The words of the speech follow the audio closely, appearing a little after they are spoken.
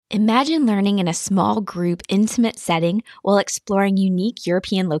Imagine learning in a small group, intimate setting while exploring unique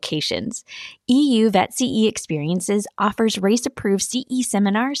European locations. EU Vet CE Experiences offers race-approved CE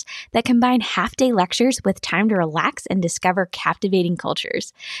seminars that combine half-day lectures with time to relax and discover captivating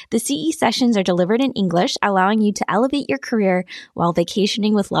cultures. The CE sessions are delivered in English, allowing you to elevate your career while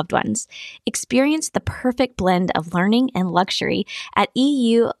vacationing with loved ones. Experience the perfect blend of learning and luxury at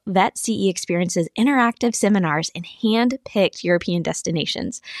EU Vet CE Experiences interactive seminars in hand-picked European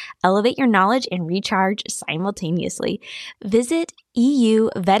destinations. Elevate your knowledge and recharge simultaneously. Visit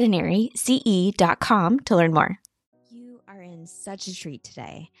euveterinary.ce.com to learn more. You are in such a treat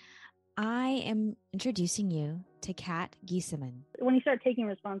today. I am introducing you to Kat Geesaman. When you start taking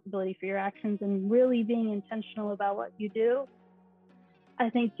responsibility for your actions and really being intentional about what you do, I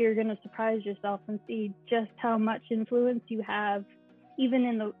think you're going to surprise yourself and see just how much influence you have, even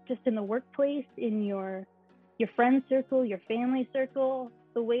in the workplace, in your friend circle, your family circle.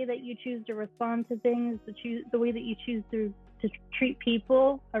 The way that you choose to respond to things, the way that you choose to treat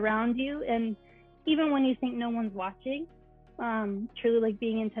people around you, and even when you think no one's watching, truly like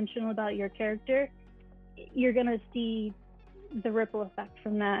being intentional about your character, you're gonna see the ripple effect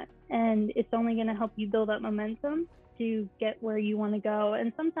from that, and it's only gonna help you build up momentum to get where you want to go.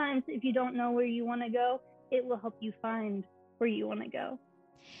 And sometimes if you don't know where you want to go, it will help you find where you want to go.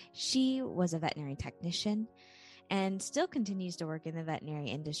 She was a veterinary technician and still continues to work in the veterinary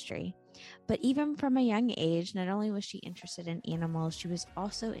industry. But even from a young age, not only was she interested in animals, she was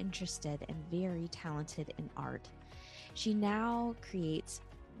also interested and very talented in art. She now creates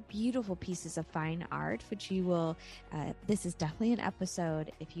beautiful pieces of fine art, which you will, this is definitely an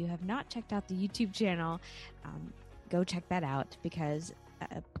episode. If you have not checked out the YouTube channel, go check that out, because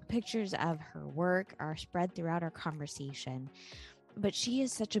pictures of her work are spread throughout our conversation. But she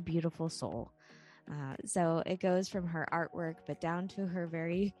is such a beautiful soul. So it goes from her artwork, but down to her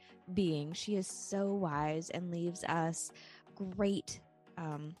very being. She is so wise and leaves us great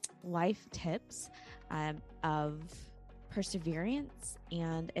life tips of perseverance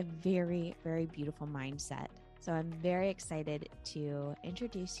and a very, very beautiful mindset. So I'm very excited to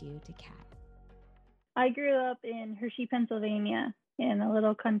introduce you to Kat. I grew up in Hershey, Pennsylvania, in a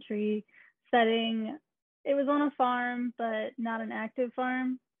little country setting. It was on a farm, but not an active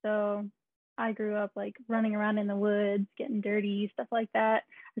farm. So I grew up like running around in the woods, getting dirty, stuff like that.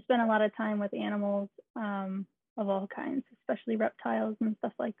 I spent a lot of time with animals of all kinds, especially reptiles and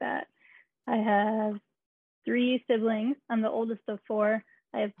stuff like that. I have 3 siblings. I'm the oldest of 4.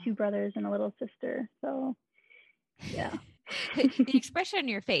 I have 2 brothers and a little sister. So, yeah. The expression on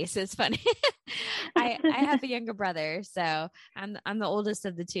your face is funny. I have a younger brother, so I'm the oldest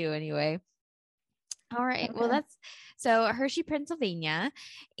of the 2 anyway. All right. Okay. Well, that's so Hershey, Pennsylvania.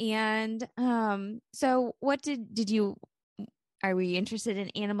 And so what did you, are we interested in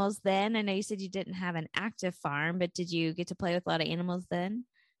animals then? I know you said you didn't have an active farm, but did you get to play with a lot of animals then?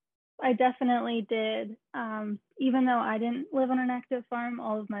 I definitely did. Even though I didn't live on an active farm,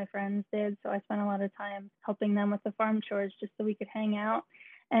 all of my friends did. So I spent a lot of time helping them with the farm chores just so we could hang out.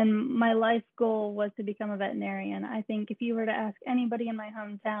 And my life goal was to become a veterinarian. I think if you were to ask anybody in my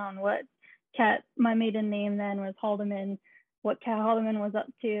hometown what Kat, my maiden name then was Haldeman, what Kat Haldeman was up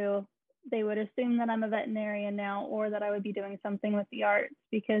to, they would assume that I'm a veterinarian now, or that I would be doing something with the arts,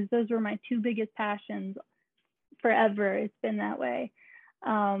 because those were my 2 biggest passions forever. It's been that way.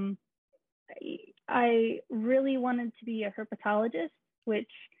 I really wanted to be a herpetologist,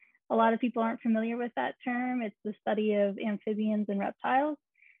 which a lot of people aren't familiar with that term. It's the study of amphibians and reptiles.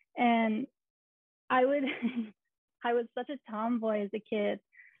 And I was such a tomboy as a kid.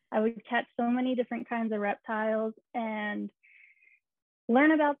 I would catch so many different kinds of reptiles and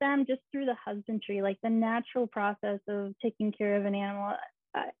learn about them just through the husbandry, like the natural process of taking care of an animal.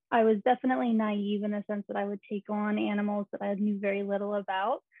 I was definitely naive in the sense that I would take on animals that I knew very little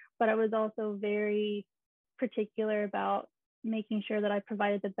about, but I was also very particular about making sure that I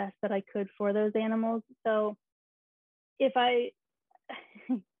provided the best that I could for those animals. So if a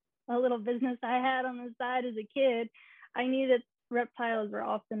little business I had on the side as a kid, I knew that reptiles were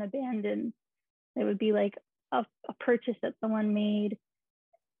often abandoned. It would be like a purchase that someone made,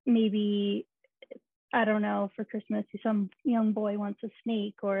 maybe, I don't know, for Christmas, some young boy wants a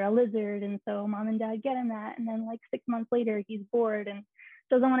snake or a lizard, and so mom and dad get him that, and then like 6 months later he's bored and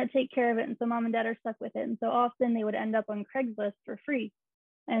doesn't want to take care of it, and so mom and dad are stuck with it. And so often they would end up on Craigslist for free.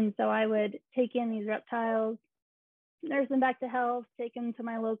 And so I would take in these reptiles, nurse them back to health, take them to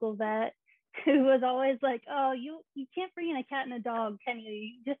my local vet, who was always like, oh, you can't bring in a cat and a dog, can you?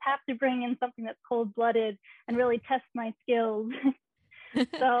 You just have to bring in something that's cold-blooded and really test my skills.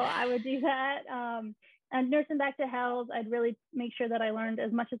 So I would do that. I'd nurse them back to health. I'd really make sure that I learned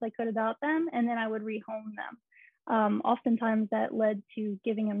as much as I could about them, and then I would rehome them. Oftentimes that led to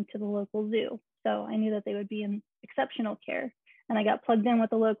giving them to the local zoo. So I knew that they would be in exceptional care. And I got plugged in with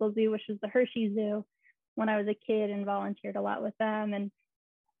the local zoo, which was the Hershey Zoo, when I was a kid, and volunteered a lot with them. And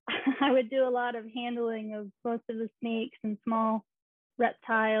I would do a lot of handling of most of the snakes and small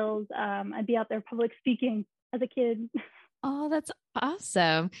reptiles. I'd be out there public speaking as a kid. Oh, that's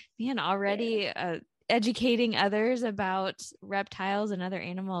awesome. Man, already educating others about reptiles and other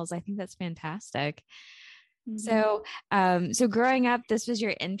animals. I think that's fantastic. Mm-hmm. So growing up, this was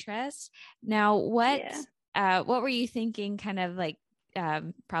your interest. Now, Yeah. what were you thinking kind of like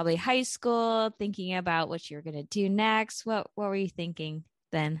probably high school, thinking about what you were going to do next? What were you thinking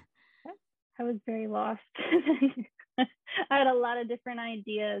then? I was very lost. I had a lot of different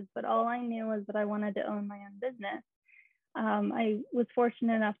ideas, but all I knew was that I wanted to own my own business. I was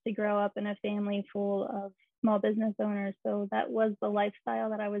fortunate enough to grow up in a family full of small business owners, so that was the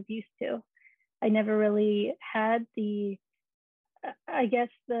lifestyle that I was used to. I never really had I guess,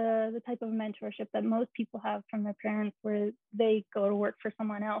 the type of mentorship that most people have from their parents, where they go to work for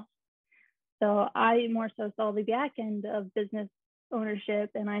someone else. So I more so saw the back end of business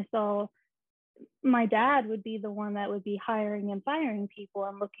ownership, and I saw my dad would be the one that would be hiring and firing people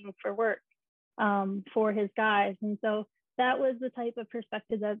and looking for work for his guys. And so that was the type of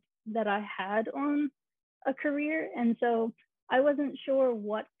perspective that I had on a career. And so I wasn't sure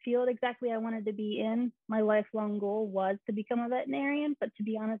what field exactly I wanted to be in. My lifelong goal was to become a veterinarian, but to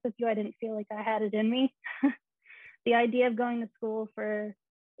be honest with you, I didn't feel like I had it in me. The idea of going to school for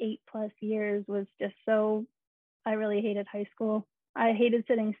 8+ years was just so, I really hated high school. I hated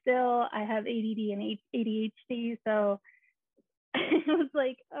sitting still. I have ADD and ADHD. So it was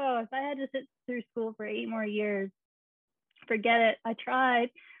like, oh, if I had to sit through school for 8 more years, forget it. I tried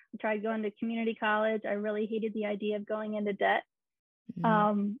going to community college. I really hated the idea of going into debt.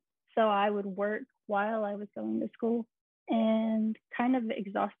 So I would work while I was going to school, and kind of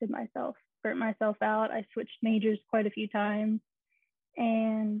exhausted myself, burnt myself out. I switched majors quite a few times.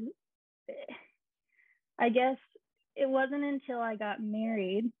 And I guess it wasn't until I got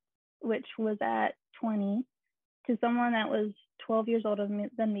married, which was at 20, to someone that was 12 years older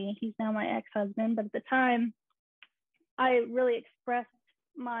than me. He's now my ex-husband. But at the time, I really expressed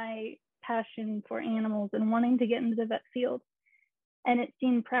my passion for animals and wanting to get into the vet field. And it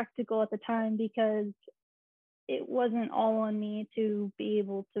seemed practical at the time because it wasn't all on me to be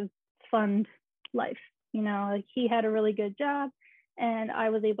able to fund life. Like, he had a really good job and I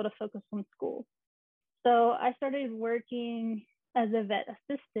was able to focus on school. So I started working as a vet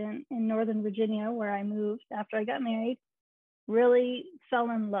assistant in Northern Virginia, where I moved after I got married. Really fell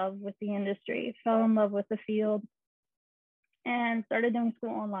in love with the industry, fell in love with the field, and started doing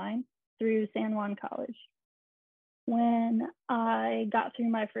school online through San Juan College. When I got through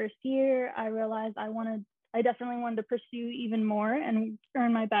my first year, I realized I definitely wanted to pursue even more and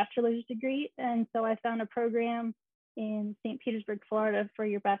earn my bachelor's degree. And so I found a program in St. Petersburg, Florida, for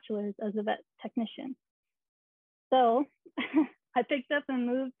your bachelor's as a vet technician. So I picked up and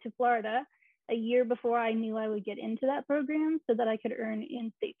moved to Florida a year before I knew I would get into that program, so that I could earn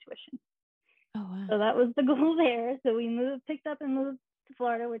in-state tuition. Oh, wow. So that was the goal there. So we picked up and moved to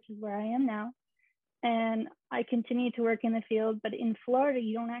Florida, which is where I am now. And I continue to work in the field. But in Florida,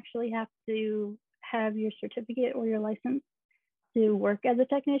 you don't actually have to have your certificate or your license to work as a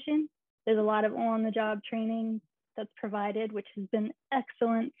technician. There's a lot of on-the-job training that's provided, which has been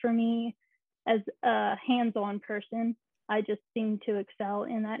excellent for me as a hands-on person. I just seem to excel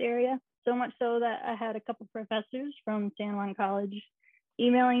in that area. So much so that I had a couple professors from San Juan College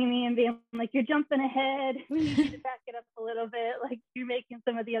emailing me and being like, "You're jumping ahead. We need you to back it up a little bit. Like, you're making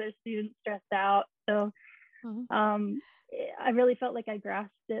some of the other students stressed out." So I really felt like I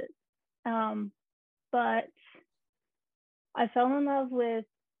grasped it. But I fell in love with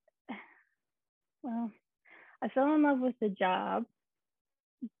the job.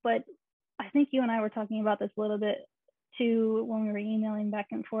 But I think you and I were talking about this a little bit too when we were emailing back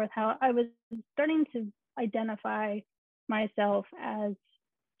and forth, how I was starting to identify myself as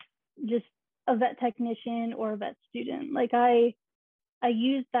just a vet technician or a vet student. Like, I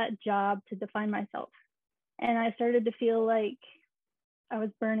used that job to define myself. And I started to feel like I was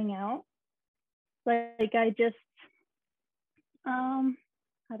burning out. Like, I just, how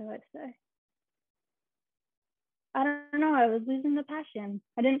do I say? I don't know. I was losing the passion.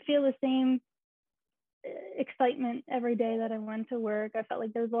 I didn't feel the same excitement every day that I went to work. I felt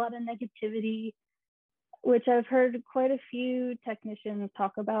like there was a lot of negativity, which I've heard quite a few technicians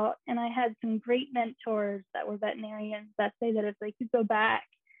talk about. And I had some great mentors that were veterinarians that say that if they could go back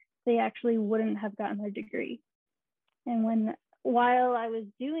they actually wouldn't have gotten their degree. And while I was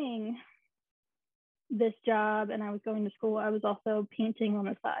doing this job and I was going to school, I was also painting on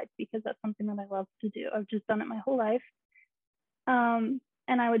the side because that's something that I love to do. I've just done it my whole life.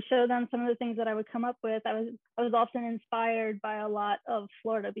 And I would show them some of the things that I would come up with. I was often inspired by a lot of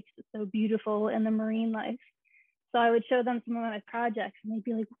Florida because it's so beautiful and the marine life. So I would show them some of my projects and they'd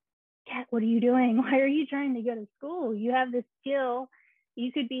be like, Kat, what are you doing? Why are you trying to go to school? You have this skill.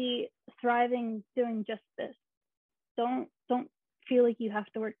 You could be thriving doing just this. Don't feel like you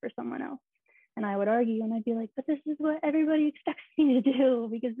have to work for someone else. And I would argue and I'd be like, but this is what everybody expects me to do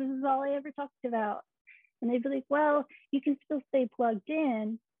because this is all I ever talked about. And they'd be like, well, you can still stay plugged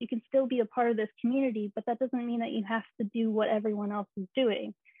in. You can still be a part of this community, but that doesn't mean that you have to do what everyone else is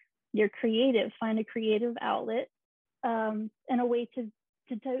doing. You're creative. Find a creative outlet and a way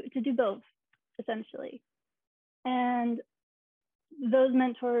to do both, essentially. And those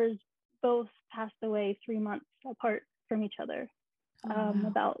mentors both passed away 3 months apart from each other,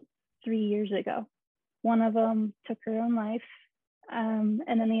 about 3 years ago. One of them took her own life, and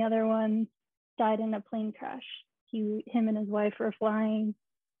then the other one died in a plane crash. Him and his wife were flying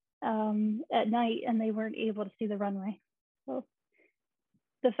at night, and they weren't able to see the runway. So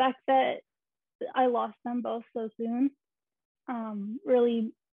the fact that I lost them both so soon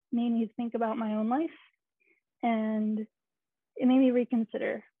really made me think about my own life, and it made me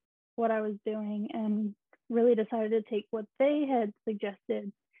reconsider what I was doing and really decided to take what they had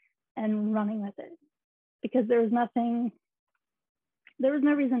suggested and running with it, because there was no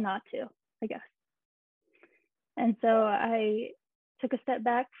reason not to, I guess. And so I took a step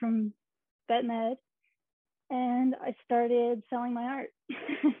back from vet med and I started selling my art.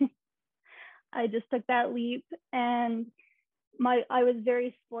 I just took that leap, and I was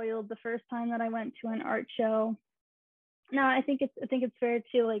very spoiled the first time that I went to an art show. Now I think it's fair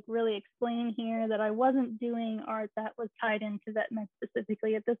to like really explain here that I wasn't doing art that was tied into vet med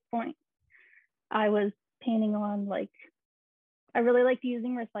specifically at this point. I was painting on I really liked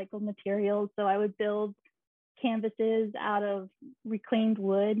using recycled materials, so I would build canvases out of reclaimed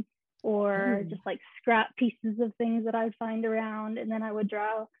wood or just like scrap pieces of things that I'd find around, and then I would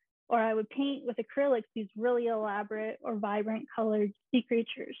draw or I would paint with acrylics these really elaborate or vibrant colored sea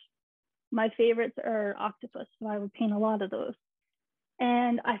creatures. My favorites are octopus, so I would paint a lot of those.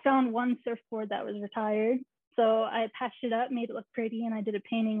 And I found one surfboard that was retired, so I patched it up, made it look pretty, and I did a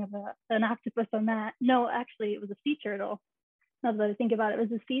painting of an octopus on that. No, actually, it was a sea turtle. Now that I think about it, it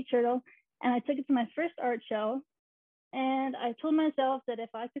was a sea turtle. And I took it to my first art show, and I told myself that if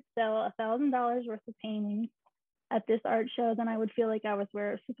I could sell $1,000 worth of paintings at this art show, then I would feel like I was where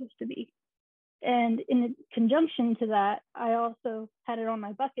I was supposed to be. And in conjunction to that, I also had it on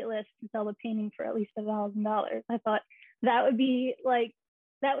my bucket list to sell the painting for at least $1,000. I thought that would mean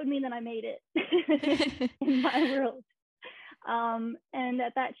that I made it in my world. And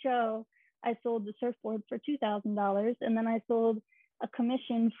at that show, I sold the surfboard for $2,000, and then I sold a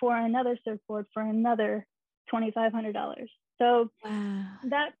commission for another surfboard for another $2,500. So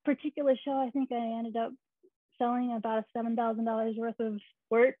that particular show, I think I ended up selling about $7,000 worth of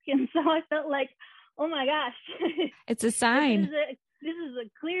work. And so I felt like, oh my gosh, it's a sign. This is a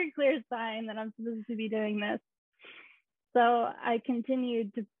clear sign that I'm supposed to be doing this. So I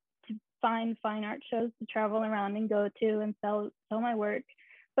continued to find fine art shows to travel around and go to and sell my work.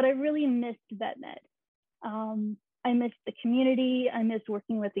 But I really missed vet med. I missed the community. I missed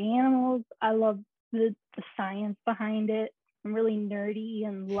working with the animals. I love the science behind it. I'm really nerdy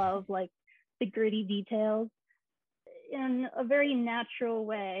and love like the gritty details. In a very natural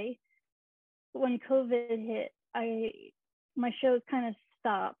way, when COVID hit, my shows kind of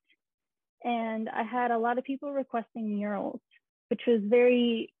stopped, and I had a lot of people requesting murals, which was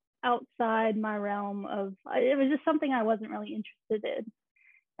very outside my realm of. It was just something I wasn't really interested in.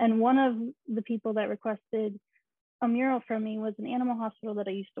 And one of the people that requested a mural from me was an animal hospital that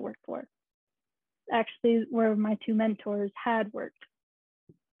I used to work for, actually where my two mentors had worked.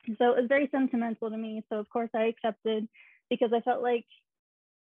 So it was very sentimental to me. So of course I accepted, because I felt like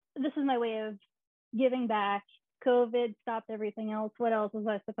this is my way of giving back. COVID stopped everything else. What else was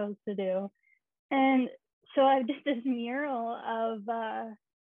I supposed to do? And so I did this mural of,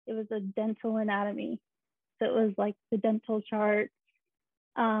 it was a dental anatomy. So it was like the dental chart,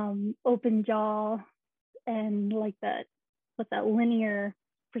 open jaw, and like that linear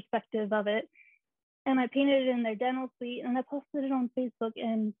perspective of it. And I painted it in their dental suite, and I posted it on Facebook,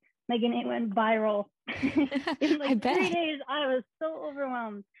 and Megan, it went viral. In like 3 days, I was so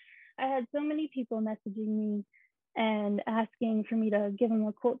overwhelmed. I had so many people messaging me and asking for me to give them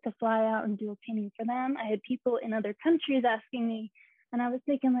a quote to fly out and do a painting for them. I had people in other countries asking me And I was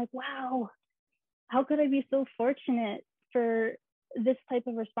thinking like, wow, how could I be so fortunate for this type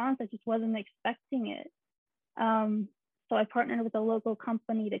of response? I just wasn't expecting it. So I partnered with a local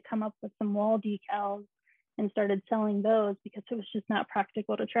company to come up with some wall decals and started selling those because it was just not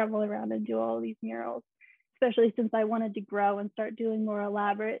practical to travel around and do all these murals, especially since I wanted to grow and start doing more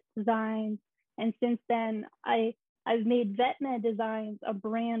elaborate designs. And since then, I've made VetMed Designs a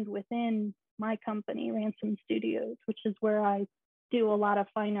brand within my company, Ransom Studios, which is where I do a lot of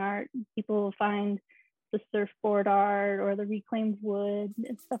fine art. People will find the surfboard art or the reclaimed wood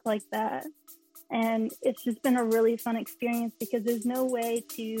and stuff like that. And it's just been a really fun experience because there's no way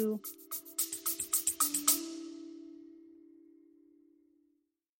to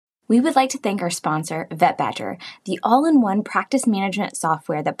We would like to thank our sponsor, VetBadger, the all-in-one practice management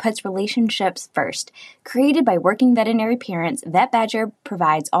software that puts relationships first. Created by working veterinary parents, VetBadger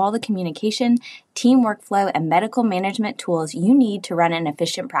provides all the communication, team workflow, and medical management tools you need to run an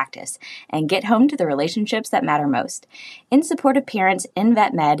efficient practice and get home to the relationships that matter most. In support of parents in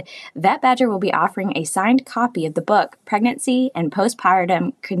VetMed, VetBadger will be offering a signed copy of the book, Pregnancy and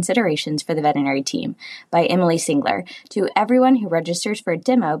Postpartum Considerations for the Veterinary Team, by Emily Singler, to everyone who registers for a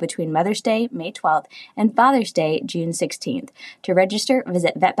demo between Mother's Day, May 12th, and Father's Day, June 16th. To register,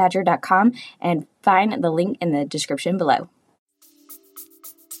 visit vetbadger.com and find the link in the description below.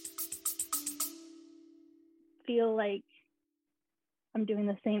 Feel like I'm doing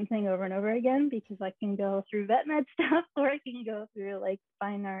the same thing over and over again because I can go through VetMed stuff or I can go through like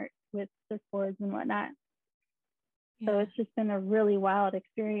fine art with surfboards and whatnot. Yeah. So it's just been a really wild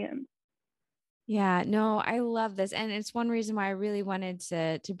experience. Yeah, no, I love this. And it's one reason why I really wanted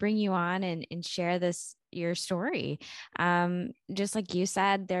to bring you on and share your story. Just like you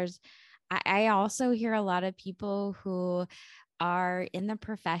said, I also hear a lot of people who are in the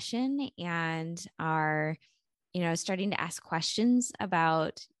profession and are, starting to ask questions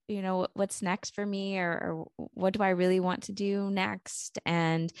about, what's next for me or what do I really want to do next?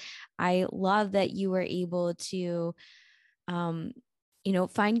 And I love that you were able to,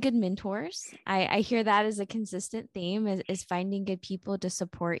 find good mentors. I hear that as a consistent theme is finding good people to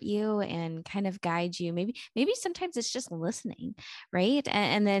support you and kind of guide you. Maybe sometimes it's just listening, right?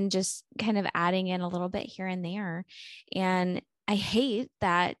 And then just kind of adding in a little bit here and there. And I hate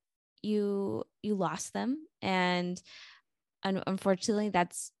that you lost them. And unfortunately,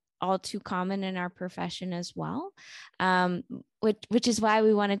 that's all too common in our profession as well. Which is why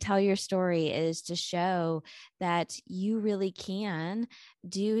we want to tell your story, is to show that you really can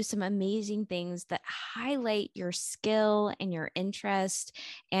do some amazing things that highlight your skill and your interest.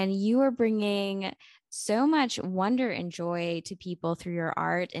 And you are bringing so much wonder and joy to people through your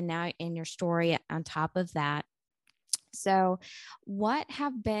art and now in your story on top of that. So what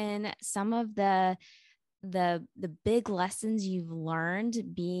have been some of the big lessons you've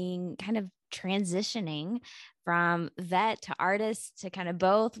learned being kind of transitioning from vet to artist to kind of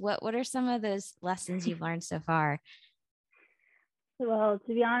both? What are some of those lessons you've learned so far? Well,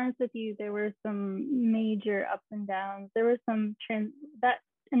 to be honest with you, there were some major ups and downs. There was that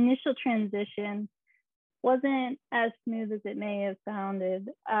initial transition wasn't as smooth as it may have sounded.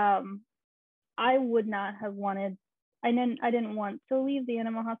 I would not have wanted I didn't want to leave the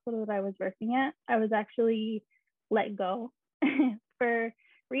animal hospital that I was working at. I was actually let go for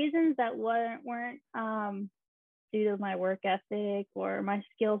reasons that weren't due to my work ethic or my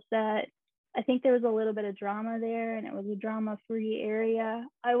skill set. I think there was a little bit of drama there, and it was a drama-free area.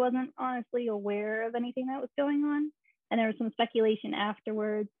 I wasn't honestly aware of anything that was going on, and there was some speculation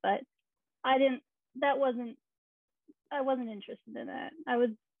afterwards, but I wasn't interested in that. I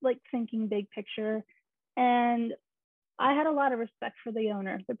was like thinking big picture, and I had a lot of respect for the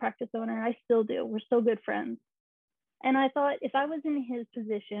owner, the practice owner. I still do. We're still good friends. And I thought, if I was in his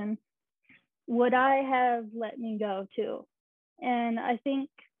position, would I have let me go too? And I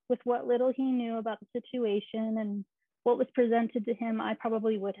think with what little he knew about the situation and what was presented to him, I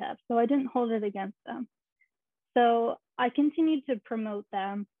probably would have. So I didn't hold it against them. So I continued to promote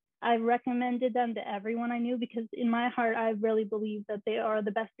them. I recommended them to everyone I knew because in my heart, I really believe that they are the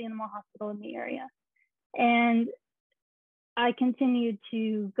best animal hospital in the area. And I continued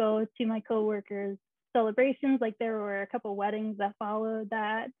to go to my coworkers' celebrations. Like there were a couple weddings that followed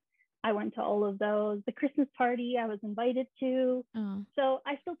that. I went to all of those. The Christmas party I was invited to. So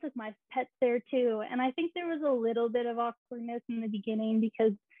I still took my pets there too. And I think there was a little bit of awkwardness in the beginning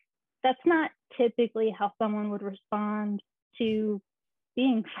because that's not typically how someone would respond to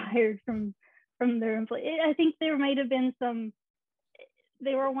being fired from their employee. I think there might have been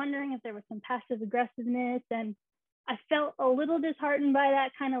they were wondering if there was some passive aggressiveness, and I felt a little disheartened by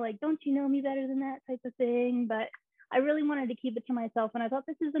that, kind of like, don't you know me better than that type of thing. But I really wanted to keep it to myself. And I thought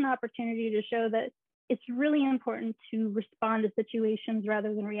this is an opportunity to show that it's really important to respond to situations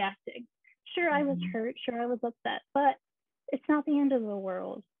rather than reacting. Sure, I was hurt. Sure, I was upset, but it's not the end of the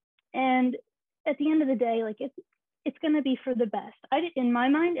world. And at the end of the day, like it's going to be for the best. In my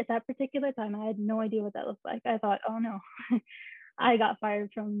mind, at that particular time, I had no idea what that looked like. I thought, oh no, I got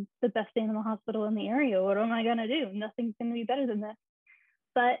fired from the best animal hospital in the area. What am I going to do? Nothing's going to be better than this.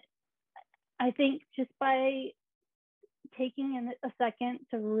 But I think just by taking a second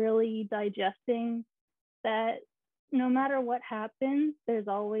to really digesting that no matter what happens, there's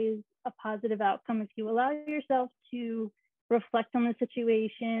always a positive outcome if you allow yourself to reflect on the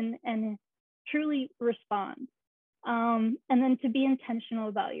situation and truly respond. And then to be intentional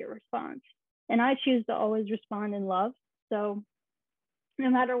about your response. And I choose to always respond in love. So no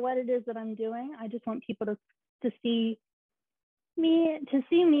matter what it is that I'm doing, I just want people to see me,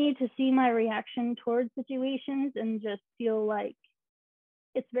 to see my reaction towards situations and just feel like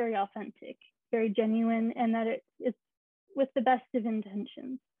it's very authentic, very genuine, and that it's with the best of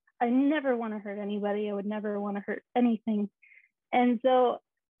intentions. I never want to hurt anybody. I would never want to hurt anything. And so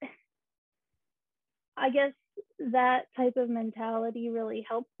I guess that type of mentality really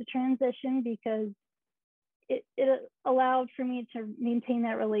helped the transition because it allowed for me to maintain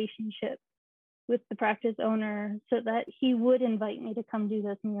that relationship with the practice owner so that he would invite me to come do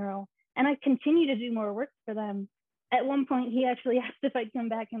this mural. And I continue to do more work for them. At one point, he actually asked if I'd come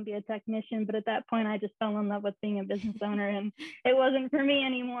back and be a technician, but at that point, I just fell in love with being a business owner and it wasn't for me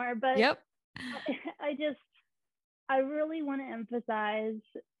anymore. But yep. I really want to emphasize,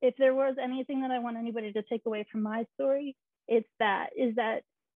 if there was anything that I want anybody to take away from my story, is that if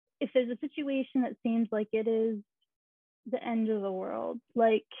there's a situation that seems like it is the end of the world,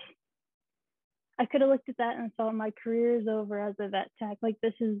 like I could have looked at that and thought my career is over as a vet tech. Like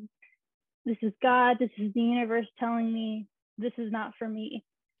this is God, this is the universe telling me this is not for me.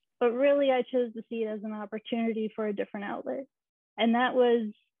 But really, I chose to see it as an opportunity for a different outlet. And that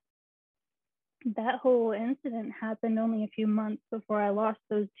whole incident happened only a few months before I lost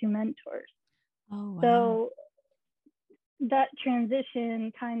those two mentors. Oh, wow. So that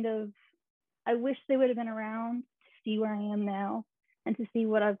transition I wish they would have been around to see where I am now and to see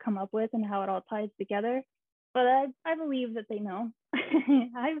what I've come up with and how it all ties together. But I believe that they know.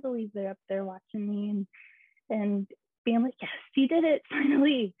 I believe they're up there watching me and being like, yes, you did it,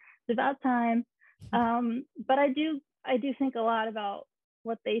 finally. It's about time. But I do think a lot about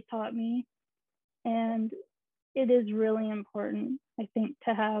what they taught me. And it is really important, I think,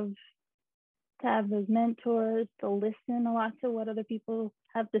 to have those mentors, to listen a lot to what other people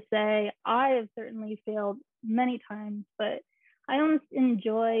have to say. I have certainly failed many times, but I almost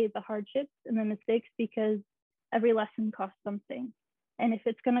enjoy the hardships and the mistakes because every lesson costs something. And if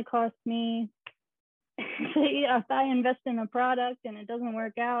it's going to cost me, if I invest in a product and it doesn't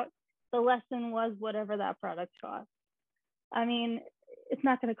work out, the lesson was whatever that product cost. I mean, it's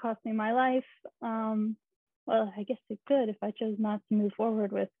not going to cost me my life. Well, I guess it could if I chose not to move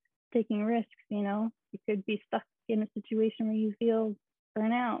forward with taking risks. You could be stuck in a situation where you feel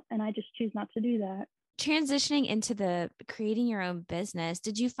burnout, and I just choose not to do that. Transitioning into the creating your own business,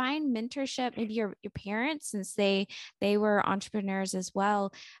 did you find mentorship, maybe your parents, since they were entrepreneurs as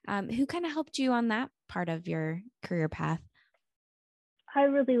well, who kind of helped you on that part of your career path? I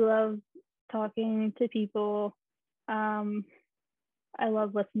really love talking to people. I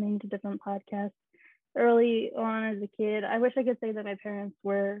love listening to different podcasts. Early on as a kid, I wish I could say that my parents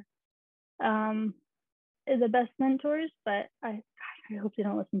were the best mentors, but I hope they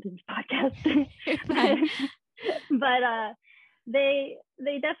don't listen to this podcast. But they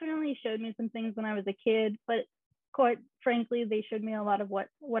definitely showed me some things when I was a kid, but quite frankly, they showed me a lot of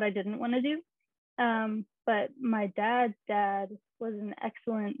what I didn't want to do. But my dad's dad was an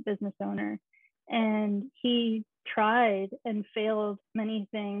excellent business owner, and he tried and failed many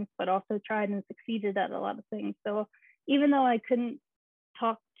things, but also tried and succeeded at a lot of things. So even though I couldn't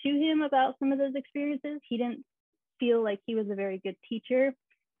talk to him about some of those experiences, he didn't feel like he was a very good teacher.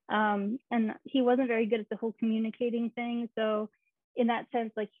 And he wasn't very good at the whole communicating thing. So in that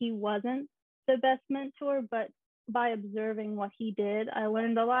sense, like he wasn't the best mentor, but by observing what he did, I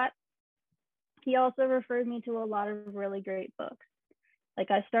learned a lot. He also referred me to a lot of really great books. Like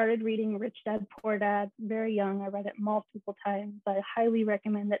I started reading Rich Dad, Poor Dad very young. I read it multiple times. I highly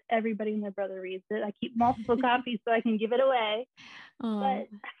recommend that everybody and their brother reads it. I keep multiple copies so I can give it away. But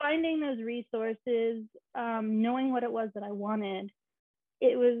finding those resources, knowing what it was that I wanted,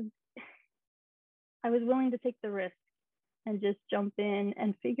 I was willing to take the risk and just jump in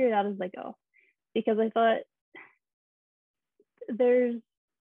and figure it out as I go. Because I thought there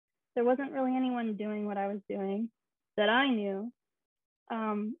wasn't really anyone doing what I was doing. that I knew.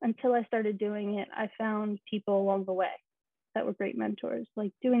 Until I started doing it, I found people along the way that were great mentors.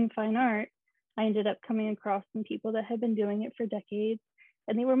 Like doing fine art, I ended up coming across some people that had been doing it for decades,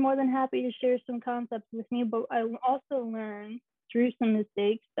 and they were more than happy to share some concepts with me. But I also learned through some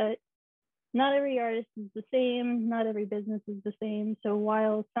mistakes that not every artist is the same, not every business is the same. So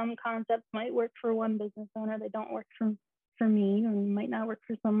while some concepts might work for one business owner, they don't work for me, and might not work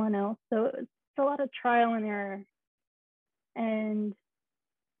for someone else. So it's a lot of trial and error. And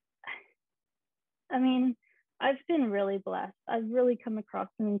I mean, I've been really blessed. I've really come across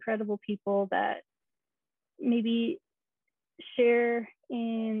some incredible people that maybe share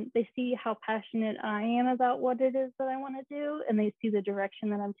and they see how passionate I am about what it is that I want to do, and they see the direction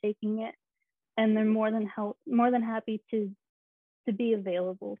that I'm taking it, and they're more than happy to be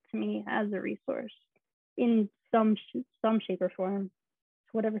available to me as a resource in some shape or form,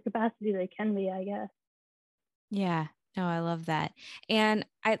 whatever capacity they can be, I guess. Yeah, no, I love that. And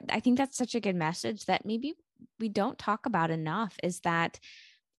I think that's such a good message that maybe we don't talk about enough, is that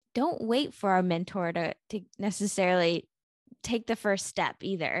don't wait for our mentor to necessarily take the first step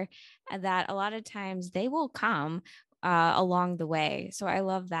either. And that a lot of times they will come along the way. So I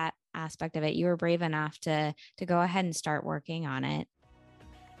love that aspect of it. You were brave enough to go ahead and start working on it.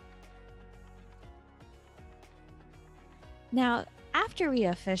 Now, after we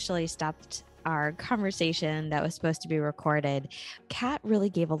officially stopped our conversation that was supposed to be recorded, Kat really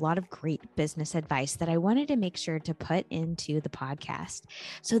gave a lot of great business advice that I wanted to make sure to put into the podcast.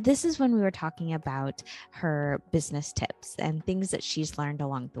 So this is when we were talking about her business tips and things that she's learned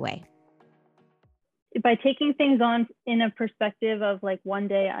along the way. By taking things on in a perspective of like, one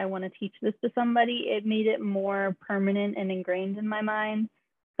day I want to teach this to somebody, it made it more permanent and ingrained in my mind,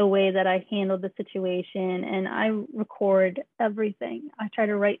 the way that I handled the situation. And I record everything. I try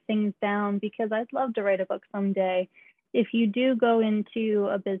to write things down because I'd love to write a book someday. If you do go into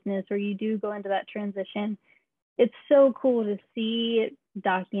a business or you do go into that transition, it's so cool to see it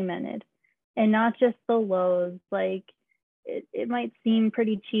documented, and not just the lows. Like it might seem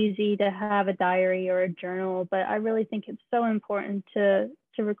pretty cheesy to have a diary or a journal, but I really think it's so important to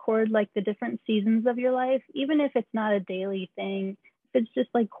record like the different seasons of your life, even if it's not a daily thing, if it's just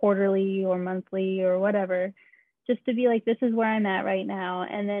like quarterly or monthly or whatever, just to be like, this is where I'm at right now.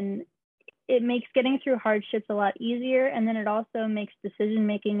 And then it makes getting through hardships a lot easier. And then it also makes decision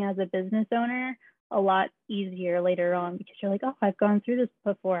making as a business owner a lot easier later on, because you're like, oh, I've gone through this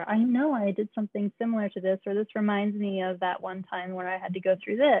before. I know I did something similar to this, or this reminds me of that one time where I had to go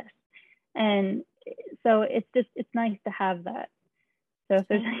through this. And so it's nice to have that. So if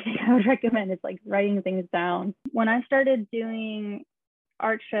there's anything I would recommend, it's like writing things down. When I started doing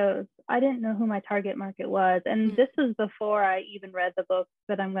art shows, I didn't know who my target market was. And this was before I even read the book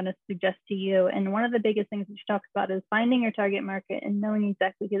that I'm going to suggest to you. And one of the biggest things that she talks about is finding your target market and knowing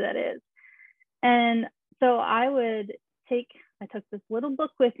exactly who that is. And so I took this little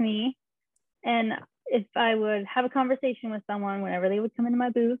book with me, and if I would have a conversation with someone, whenever they would come into my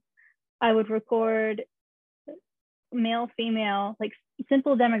booth, I would record male, female, like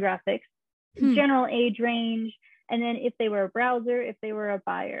simple demographics, general age range, and then if they were a browser, if they were a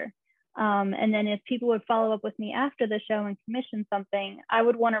buyer. And then if people would follow up with me after the show and commission something, I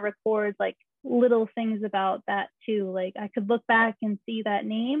would want to record like little things about that too. Like I could look back and see that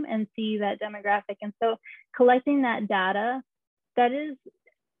name and see that demographic. And so collecting that data,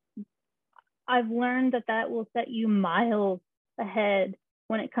 I've learned that will set you miles ahead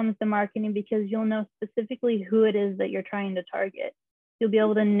when it comes to marketing, because you'll know specifically who it is that you're trying to target. You'll be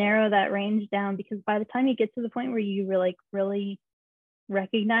able to narrow that range down, because by the time you get to the point where you really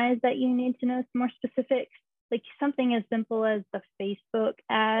recognize that you need to know some more specifics, like something as simple as the Facebook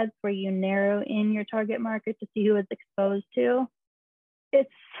ads where you narrow in your target market to see who it's exposed to. It's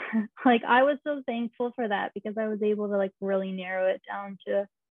like, I was so thankful for that, because I was able to like really narrow it down to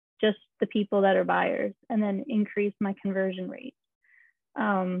just the people that are buyers, and then increase my conversion rate.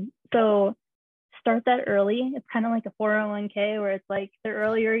 So start that early. It's kind of like a 401k, where it's like the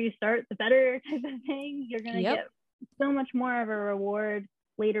earlier you start, the better type of thing. You're going to get so much more of a reward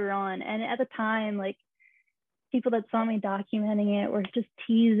later on. And at the time, like, people that saw me documenting it were just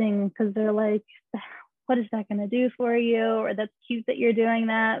teasing, because they're like, what is that going to do for you? Or that's cute that you're doing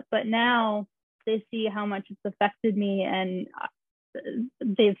that. But now they see how much it's affected me, and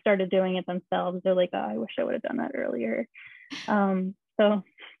they've started doing it themselves. They're like, oh, I wish I would have done that earlier. So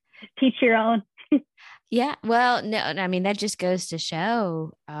teach your own. Yeah. Well, no, I mean, that just goes to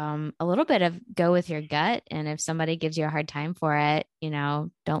show a little bit of go with your gut. And if somebody gives you a hard time for it,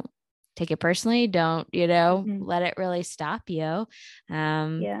 don't take it personally. Don't, you know, Mhm. let it really stop you.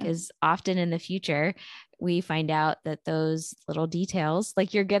 Yeah. Because often in the future, we find out that those little details,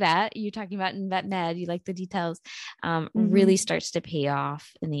 like you're good at, you talking about in vet med, you like the details, hmm really starts to pay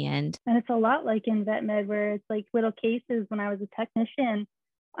off in the end. And it's a lot like in vet med where it's like little cases. When I was a technician,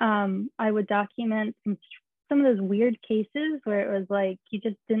 I would document some of those weird cases where it was like you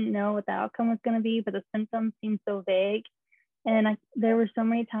just didn't know what the outcome was going to be, but the symptoms seemed so vague. And there were so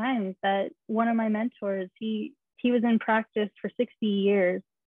many times that one of my mentors, he was in practice for 60 years.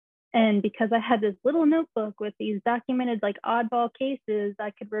 And because I had this little notebook with these documented like oddball cases,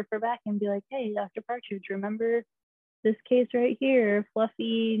 I could refer back and be like, hey, Dr. Partridge, remember this case right here?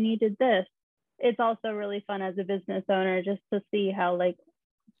 Fluffy needed this. It's also really fun as a business owner just to see how like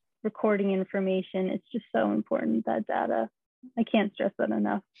recording information, it's just so important, that data. I can't stress that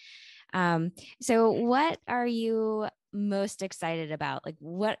enough. So what are you most excited about? Like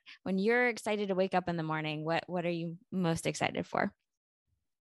when you're excited to wake up in the morning, what are you most excited for?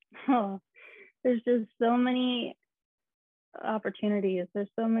 Oh, there's just so many opportunities. There's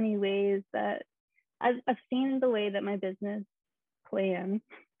so many ways that I've seen the way that my business plan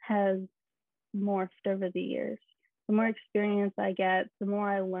has morphed over the years. The more experience I get, the more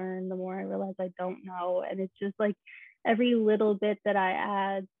I learn, the more I realize I don't know. And it's just like every little bit that I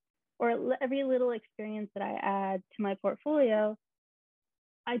add, or every little experience that I add to my portfolio,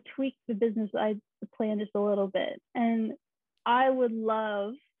 I tweak the plan just a little bit. And I would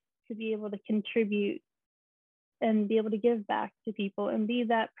love to be able to contribute and be able to give back to people and be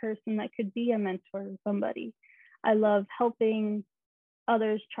that person that could be a mentor to somebody. I love helping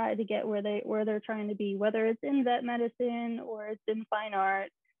others try to get where they're trying to be, whether it's in vet medicine or it's in fine art,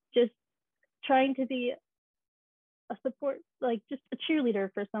 just trying to be a support, like just a cheerleader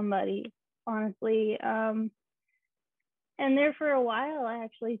for somebody, honestly. And there for a while, I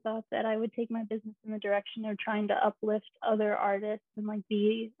actually thought that I would take my business in the direction of trying to uplift other artists and like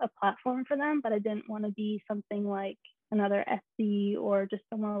be a platform for them, but I didn't want to be something like another Etsy or just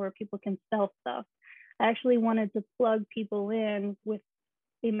somewhere where people can sell stuff. I actually wanted to plug people in with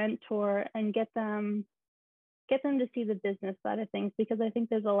a mentor and get them to see the business side of things, because I think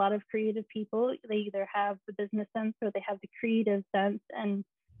there's a lot of creative people. They either have the business sense or they have the creative sense, and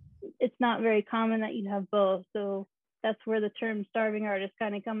it's not very common that you have both. So that's where the term starving artist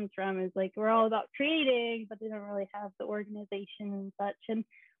kind of comes from, is like we're all about creating, but they don't really have the organization and such. And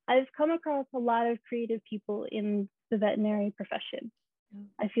I've come across a lot of creative people in the veterinary profession.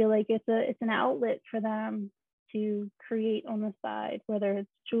 I feel like it's an outlet for them to create on the side, whether it's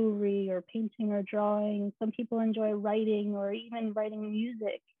jewelry or painting or drawing. Some people enjoy writing or even writing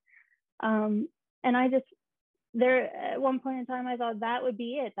music. And I just, there at one point in time, I thought that would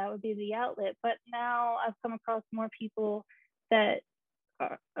be it. That would be the outlet. But now I've come across more people that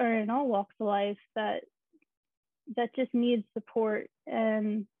are in all walks of life that just need support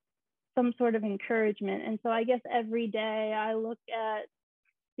and some sort of encouragement. And so I guess every day I look at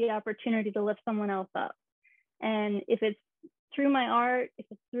the opportunity to lift someone else up. And if it's through my art, if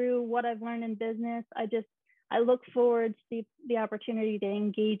it's through what I've learned in business, I look forward to the opportunity to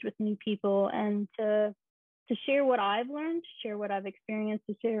engage with new people and to share what I've learned, share what I've experienced,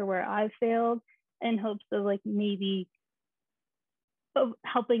 to share where I've failed, in hopes of like maybe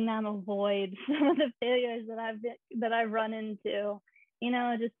helping them avoid some of the failures that I've run into. You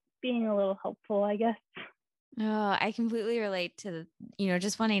know, just being a little helpful, I guess. Oh, I completely relate to,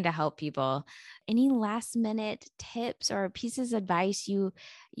 just wanting to help people. Any last minute tips or pieces of advice? You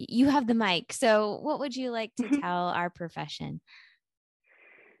have the mic. So what would you like to tell our profession?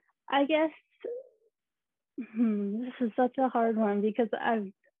 I guess this is such a hard one, because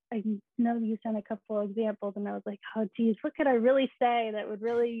I know you sent a couple of examples and I was like, oh geez, what could I really say that would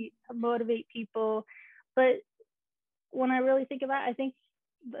really motivate people? But when I really think about it, I think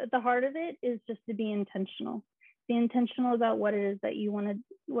the heart of it is just to be intentional. Be intentional about what it is that you want to,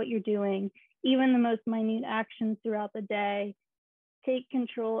 what you're doing, even the most minute actions throughout the day. Take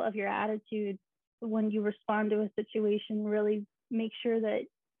control of your attitude when you respond to a situation. Really make sure that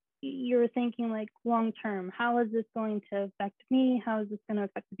you're thinking like long term. How is this going to affect me? How is this going to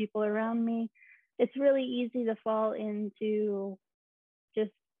affect the people around me? It's really easy to fall into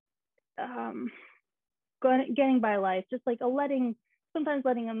just getting by life, just like sometimes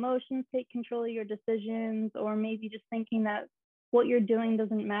letting emotions take control of your decisions, or maybe just thinking that what you're doing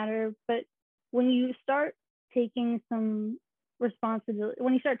doesn't matter. But when you start taking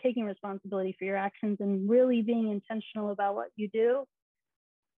responsibility for your actions and really being intentional about what you do,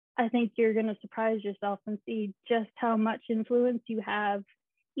 I think you're going to surprise yourself and see just how much influence you have,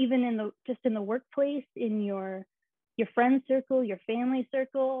 even in the workplace, in your your friend circle, your family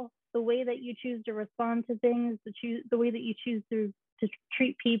circle, the way that you choose to respond to things, the way that you choose to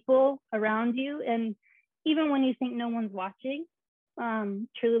treat people around you. And even when you think no one's watching,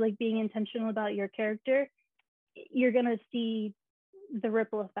 truly like being intentional about your character, you're going to see the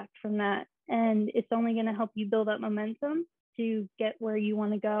ripple effect from that. And it's only going to help you build up momentum to get where you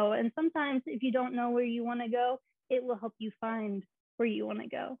want to go. And sometimes if you don't know where you want to go, it will help you find where you want to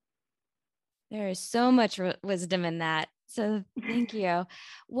go. There is so much wisdom in that. So thank you.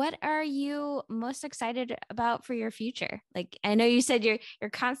 What are you most excited about for your future? Like, I know you said you're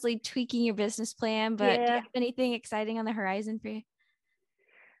constantly tweaking your business plan, but do you have anything exciting on the horizon for you?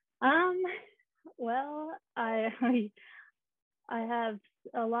 Well, I have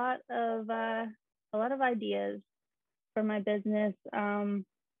a lot of ideas for my business. I'm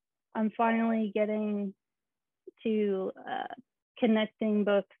finally getting to connecting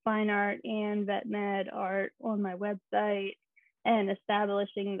both fine art and vet med art on my website and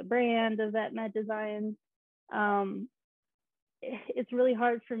establishing the brand of vet med designs. It's really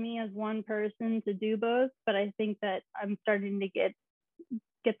hard for me as one person to do both, but I think that I'm starting to get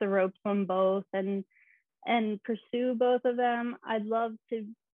the ropes on both and pursue both of them. I'd love to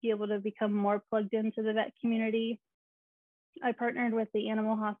be able to become more plugged into the vet community. I partnered with the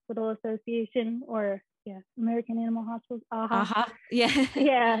Animal Hospital Association, or American Animal Hospitals. Yeah.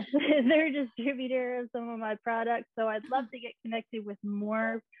 Yeah, they're a distributor of some of my products. So I'd love to get connected with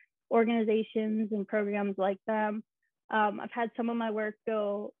more organizations and programs like them. I've had some of my work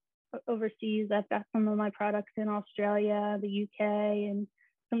go overseas. I've got some of my products in Australia, the UK, and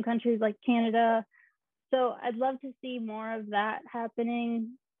some countries like Canada. So I'd love to see more of that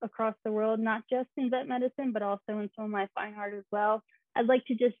happening across the world, not just in vet medicine, but also in some of my fine art as well. I'd like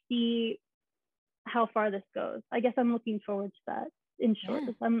to just see how far this goes. I guess I'm looking forward to that. In short,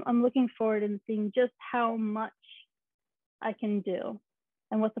 I'm looking forward and seeing just how much I can do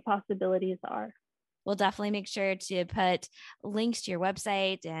and what the possibilities are. We'll definitely make sure to put links to your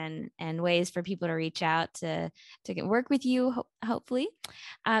website and ways for people to reach out to work with you, hopefully.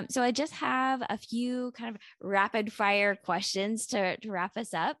 So I just have a few kind of rapid fire questions to wrap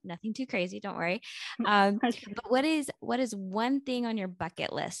us up. Nothing too crazy, don't worry. But what is one thing on your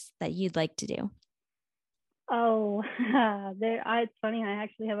bucket list that you'd like to do? Oh, it's funny. I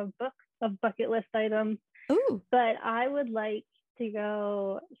actually have a book of bucket list items. Ooh. But I would like to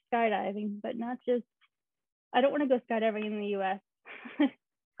go skydiving, but not just, I don't want to go skydiving in the US.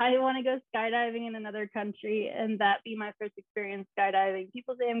 I want to go skydiving in another country and that be my first experience skydiving.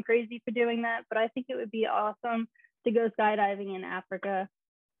 People say I'm crazy for doing that, but I think it would be awesome to go skydiving in Africa,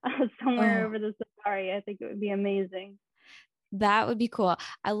 somewhere over the safari. I think it would be amazing. That would be cool.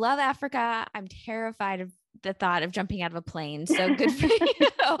 I love Africa. I'm terrified of the thought of jumping out of a plane. So good for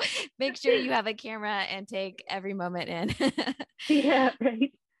you. Make sure you have a camera and take every moment in. Yeah,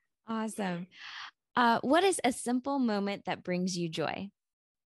 right. Awesome. What is a simple moment that brings you joy?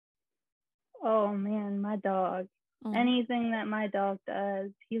 Oh man, my dog. Anything that my dog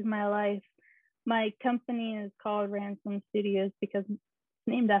does, he's my life. My company is called Ransom Studios because it's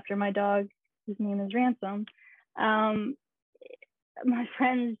named after my dog. His name is Ransom. My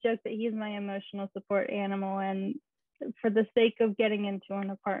friends joke that he's my emotional support animal, and for the sake of getting into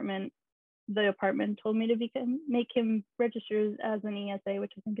an apartment, the apartment told me to make him register as an ESA,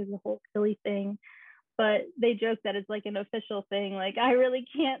 which I think is a whole silly thing. But they joke that it's like an official thing. Like, I really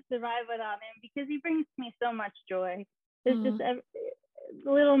can't survive without him because he brings me so much joy. There's just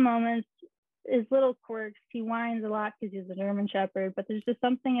little moments, his little quirks. He whines a lot because he's a German Shepherd, but there's just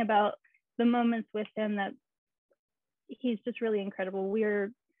something about the moments with him that he's just really incredible. We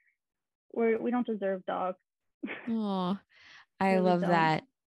don't deserve dogs. Oh, I love that.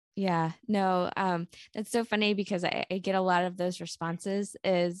 Yeah, no, that's so funny because I get a lot of those responses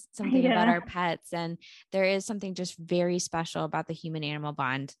is something about our pets, and there is something just very special about the human animal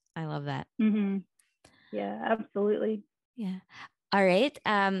bond. I love that. Mm-hmm. Yeah, absolutely. Yeah. All right.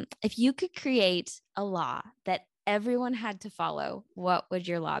 If you could create a law that everyone had to follow, what would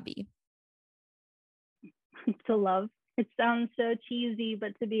your law be? To love. It sounds so cheesy,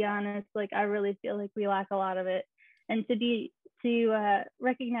 but to be honest, like I really feel like we lack a lot of it. And to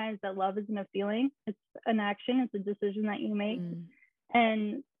recognize that love isn't a feeling, it's an action, it's a decision that you make,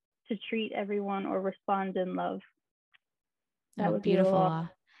 and to treat everyone or respond in love. That would beautiful be law.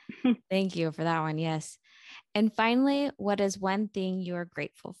 Thank you for that one. Yes. And finally, what is one thing you're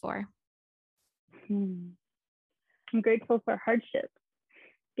grateful for? I'm grateful for hardships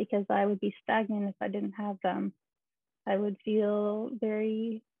because I would be stagnant if I didn't have them. I would feel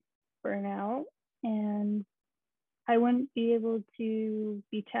very burnout and I wouldn't be able to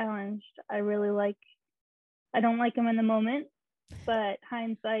be challenged. I really like I don't like them in the moment, but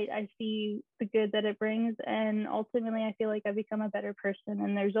hindsight, I see the good that it brings. And ultimately, I feel like I've become a better person,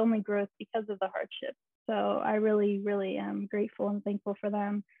 and there's only growth because of the hardship. So I really, really am grateful and thankful for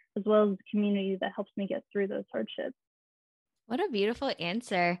them, as well as the community that helps me get through those hardships. What a beautiful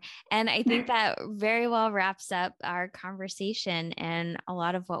answer. And I think that very well wraps up our conversation and a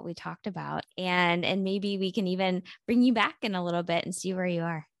lot of what we talked about. And maybe we can even bring you back in a little bit and see where you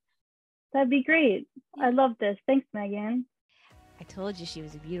are. That'd be great. I love this. Thanks, Megan. I told you she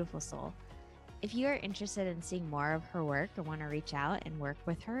was a beautiful soul. If you are interested in seeing more of her work or want to reach out and work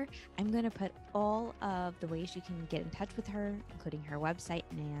with her, I'm going to put all of the ways you can get in touch with her, including her website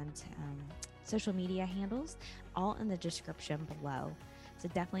and social media handles, all in the description below. So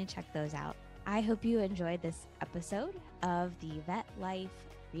definitely check those out. I hope you enjoyed this episode of the Vet Life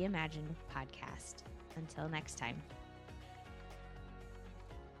Reimagined podcast. Until next time.